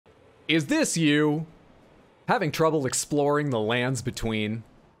Is this you? Having trouble exploring the lands between?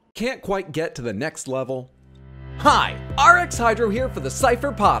 Can't quite get to the next level? Hi, RX Hydro here for the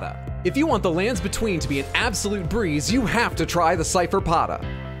Cypher Pata. If you want the lands between to be an absolute breeze, you have to try the Cypher Pata.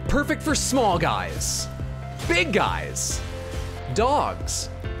 Perfect for small guys, big guys, dogs,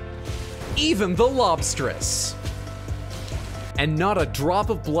 even the lobstress. And not a drop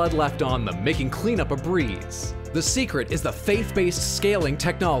of blood left on them, making cleanup a breeze. The secret is the faith-based scaling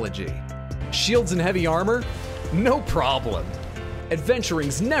technology. Shields and heavy armor? No problem.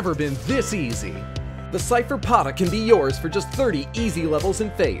 Adventuring's never been this easy. The Cypher Pata can be yours for just 30 easy levels in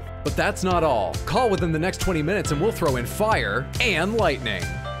Faith. But that's not all. Call within the next 20 minutes and we'll throw in fire and lightning.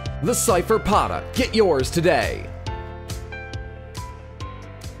 The Cypher Pata. Get yours today.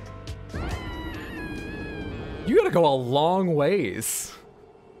 You gotta go a long ways.